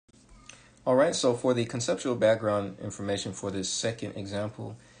All right, so for the conceptual background information for this second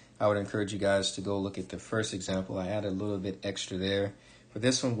example, I would encourage you guys to go look at the first example. I added a little bit extra there. For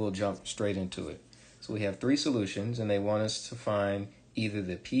this one, we'll jump straight into it. So we have three solutions, and they want us to find either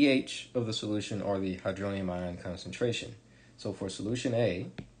the pH of the solution or the hydronium ion concentration. So for solution A,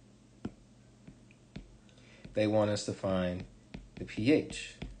 they want us to find the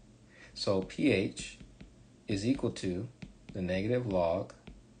pH. So pH is equal to the negative log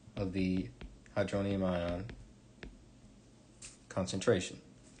of the hydronium ion concentration.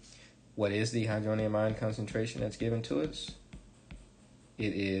 What is the hydronium ion concentration that's given to us?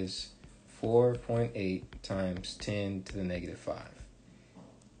 It is 4.8 times 10 to the negative 5.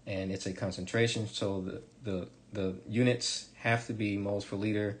 And it's a concentration, so the units have to be moles per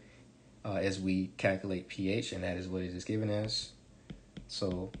liter as we calculate pH, and that is what it is given as.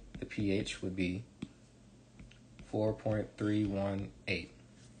 So the pH would be 4.318.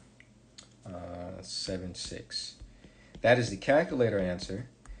 76. That is the calculator answer,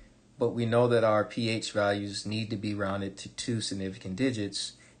 but we know that our pH values need to be rounded to 2 significant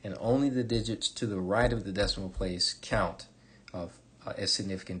digits, and only the digits to the right of the decimal place count as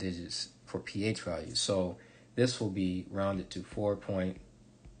significant digits for pH values. So this will be rounded to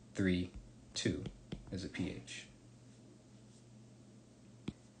 4.32 as a pH.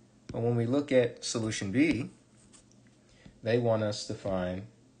 But when we look at solution B, they want us to find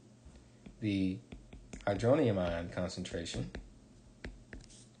the hydronium ion concentration,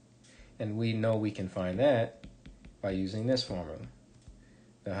 and we know we can find that by using this formula.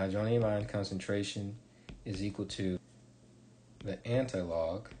 The hydronium ion concentration is equal to the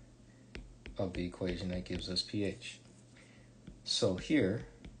antilog of the equation that gives us pH. So here,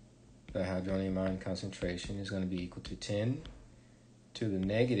 the hydronium ion concentration is going to be equal to 10 to the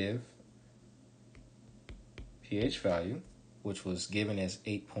negative pH value, which was given as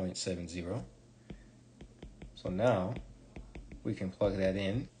 8.70. So now we can plug that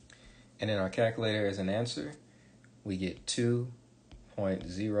in, and in our calculator as an answer, we get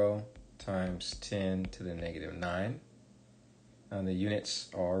 2.0 times 10 to the negative 9. And the units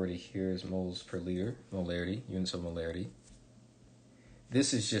are already here as moles per liter, molarity, units of molarity.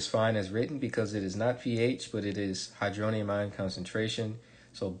 This is just fine as written because it is not pH, but it is hydronium ion concentration.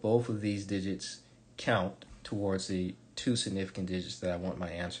 So both of these digits count towards the 2 significant digits that I want my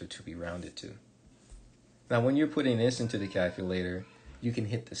answer to be rounded to. Now, when you're putting this into the calculator, you can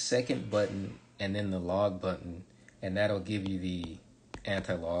hit the second button and then the log button, and that'll give you the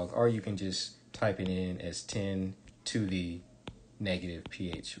antilog, or you can just type it in as 10 to the negative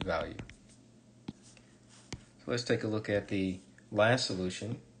pH value. So let's take a look at the last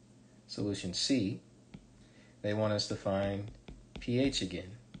solution, solution C. They want us to find pH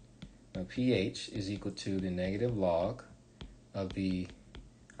again. Now, pH is equal to the negative log of the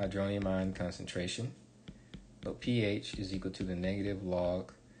hydronium ion concentration. So pH is equal to the negative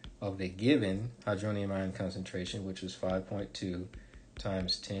log of the given hydronium ion concentration, which was 5.2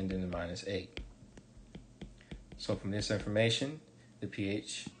 times 10 to the minus 8. So from this information, the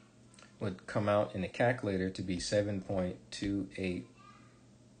pH would come out in the calculator to be 7.284.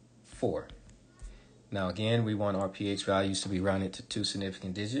 Now again, we want our pH values to be rounded to 2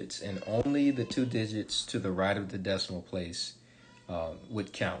 significant digits, and only the 2 digits to the right of the decimal place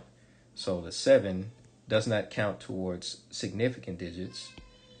would count. So the 7 does not count towards significant digits,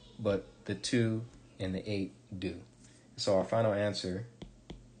 but the 2 and the 8 do. So our final answer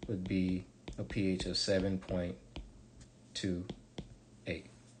would be a pH of 7.2